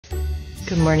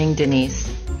Good morning, Denise.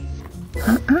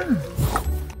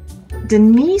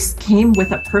 Denise came with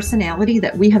a personality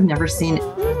that we have never seen.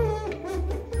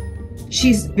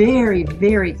 She's very,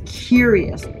 very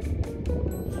curious.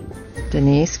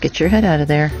 Denise, get your head out of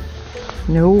there.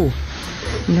 No.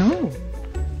 No.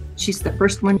 She's the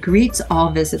first one, greets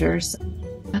all visitors.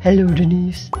 Hello,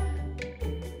 Denise.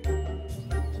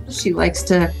 She likes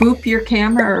to boop your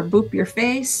camera or boop your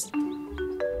face.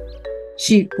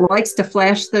 She likes to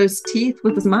flash those teeth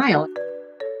with a smile.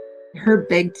 Her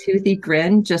big toothy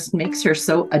grin just makes her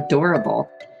so adorable.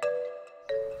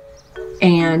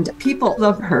 And people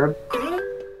love her.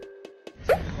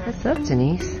 What's up,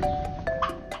 Denise?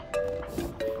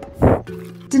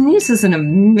 Denise is an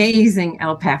amazing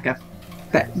alpaca,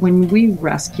 but when we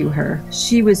rescue her,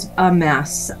 she was a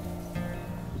mess.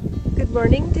 Good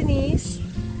morning, Denise.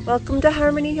 Welcome to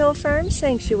Harmony Hill Farm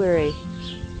Sanctuary.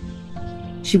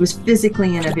 She was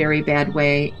physically in a very bad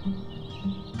way.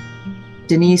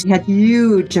 Denise had a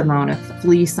huge amount of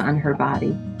fleece on her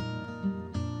body.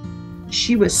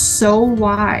 She was so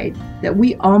wide that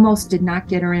we almost did not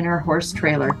get her in our horse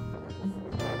trailer.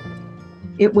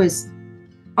 It was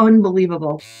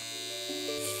unbelievable.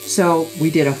 So we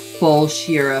did a full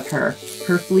shear of her.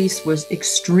 Her fleece was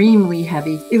extremely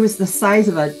heavy. It was the size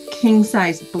of a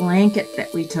king-size blanket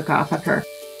that we took off of her.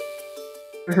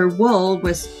 Her wool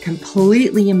was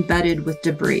completely embedded with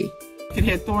debris. It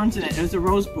had thorns in it. It was a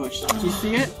rose bush. Did you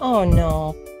see it? Oh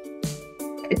no.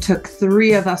 It took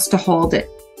 3 of us to hold it.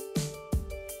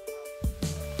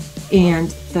 And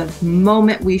the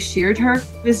moment we sheared her,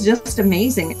 it was just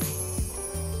amazing.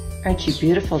 Aren't you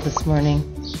beautiful this morning?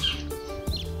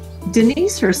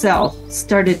 Denise herself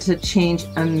started to change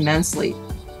immensely.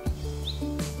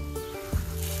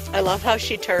 I love how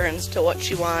she turns to what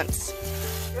she wants.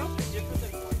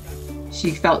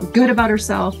 She felt good about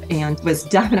herself and was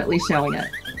definitely showing it.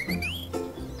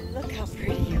 Look how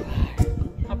pretty you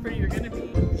are. How pretty you're going to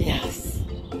be. Yes.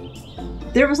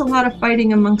 There was a lot of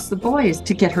fighting amongst the boys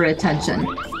to get her attention.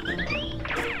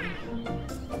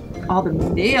 All the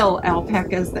male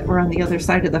alpacas that were on the other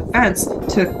side of the fence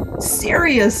took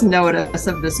serious notice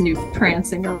of this new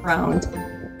prancing around.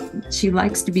 She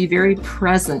likes to be very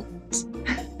present,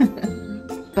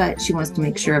 but she wants to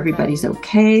make sure everybody's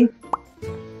okay.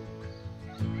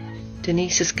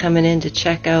 Denise is coming in to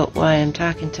check out why I'm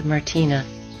talking to Martina.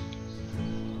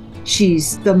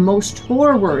 She's the most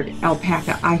forward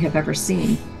alpaca I have ever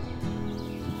seen.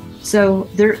 So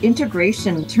their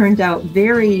integration turned out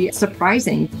very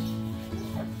surprising.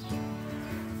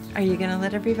 Are you gonna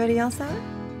let everybody else out?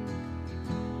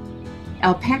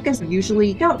 Alpacas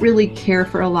usually don't really care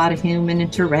for a lot of human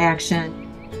interaction.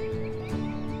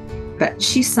 But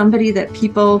she's somebody that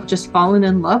people just fallen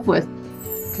in love with.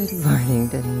 Good morning,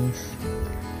 Denise.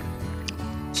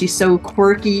 She's so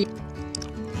quirky.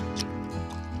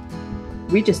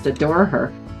 We just adore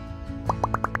her.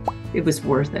 It was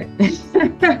worth it.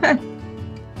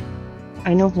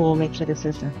 I know who will make the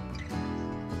decision.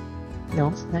 No,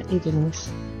 it's not you, Denise.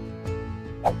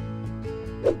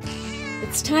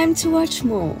 It's time to watch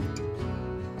more